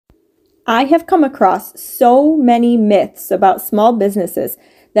I have come across so many myths about small businesses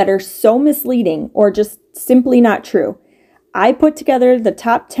that are so misleading or just simply not true. I put together the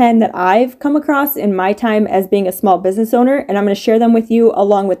top 10 that I've come across in my time as being a small business owner, and I'm going to share them with you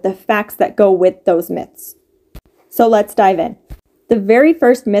along with the facts that go with those myths. So let's dive in. The very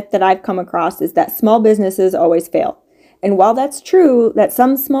first myth that I've come across is that small businesses always fail. And while that's true that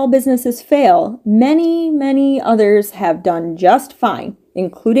some small businesses fail, many others have done just fine,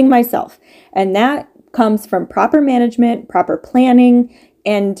 including myself. And that comes from proper management, proper planning,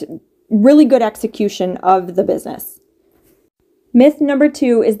 and really good execution of the business. Myth number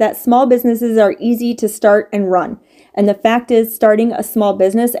 2 is that small businesses are easy to start and run. And the fact is, starting a small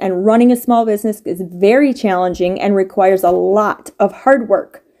business and running a small business is very challenging and requires a lot of hard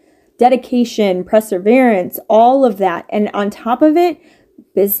work, dedication, perseverance, all of that. And on top of it,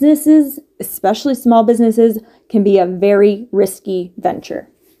 businesses, especially small businesses, can be a very risky venture.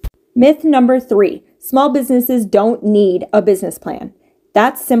 Myth number 3, small businesses don't need a business plan.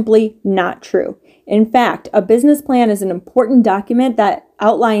 That's simply not true. In fact, a business plan is an important document that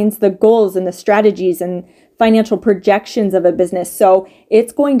outlines the goals and the strategies and financial projections of a business. So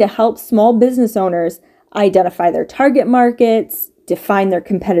it's going to help small business owners identify their target markets, define their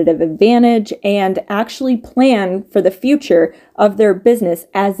competitive advantage, and actually plan for the future of their business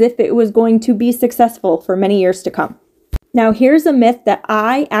as if it was going to be successful for many years to come. Now, here's a myth that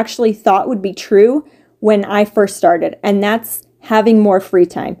I actually thought would be true when I first started, and that's having more free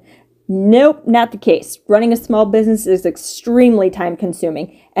time. Nope, not the case. Running a small business is extremely time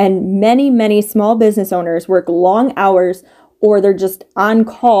consuming, and many small business owners work long hours or they're just on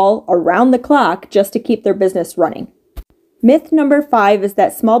call around the clock just to keep their business running. Myth number 5 is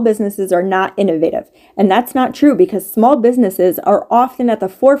that small businesses are not innovative, and that's not true because small businesses are often at the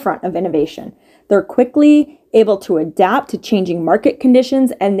forefront of innovation. They're quickly able to adapt to changing market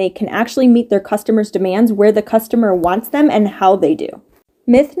conditions, and they can actually meet their customers' demands where the customer wants them and how they do.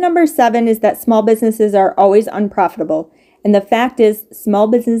 Myth number 7 is that small businesses are always unprofitable. And the fact is, small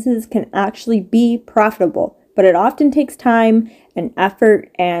businesses can actually be profitable, but it often takes time and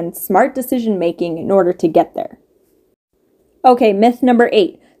effort and smart decision making in order to get there. Okay, myth number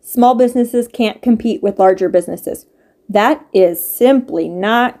 8, small businesses can't compete with larger businesses. That is simply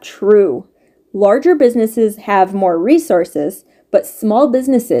not true. Larger businesses have more resources, but small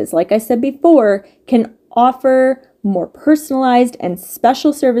businesses, like I said before, can offer more personalized and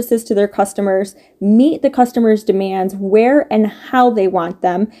special services to their customers, meet the customers' demands where and how they want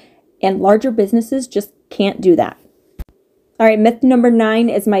them, and larger businesses just can't do that. All right, myth number 9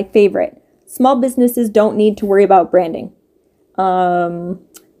 is my favorite. Small businesses don't need to worry about branding.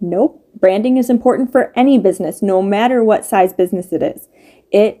 Nope. Branding is important for any business, no matter what size business it is.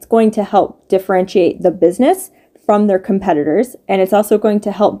 It's going to help differentiate the business from their competitors, and it's also going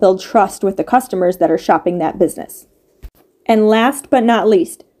to help build trust with the customers that are shopping that business. And last but not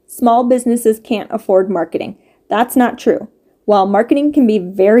least, small businesses can't afford marketing. That's not true. While marketing can be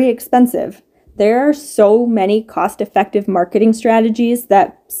very expensive, there are so many cost-effective marketing strategies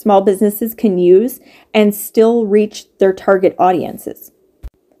that small businesses can use and still reach their target audiences.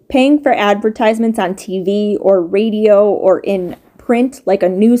 Paying for advertisements on TV or radio or in print like a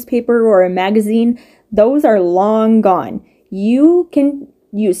newspaper or a magazine, those are long gone. You can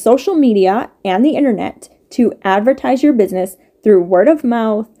use social media and the internet to advertise your business through word of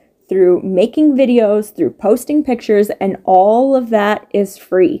mouth, through making videos, through posting pictures, and all of that is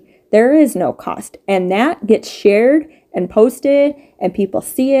free. There is no cost, and that gets shared and posted, and people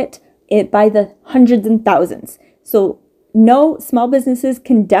see it by the hundreds and thousands. So no, small businesses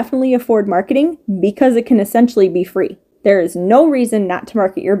can definitely afford marketing because it can essentially be free. There is no reason not to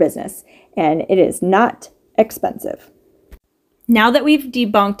market your business, and it is not expensive. Now that we've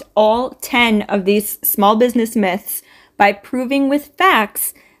debunked all 10 of these small business myths by proving with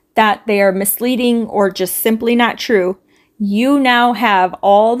facts that they are misleading or just simply not true, you now have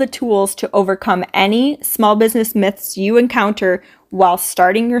all the tools to overcome any small business myths you encounter while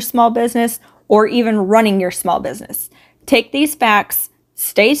starting your small business or even running your small business. Take these facts,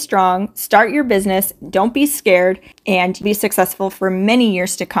 stay strong, start your business, don't be scared, and be successful for many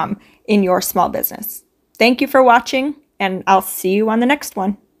years to come in your small business. Thank you for watching, and I'll see you on the next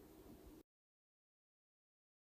one.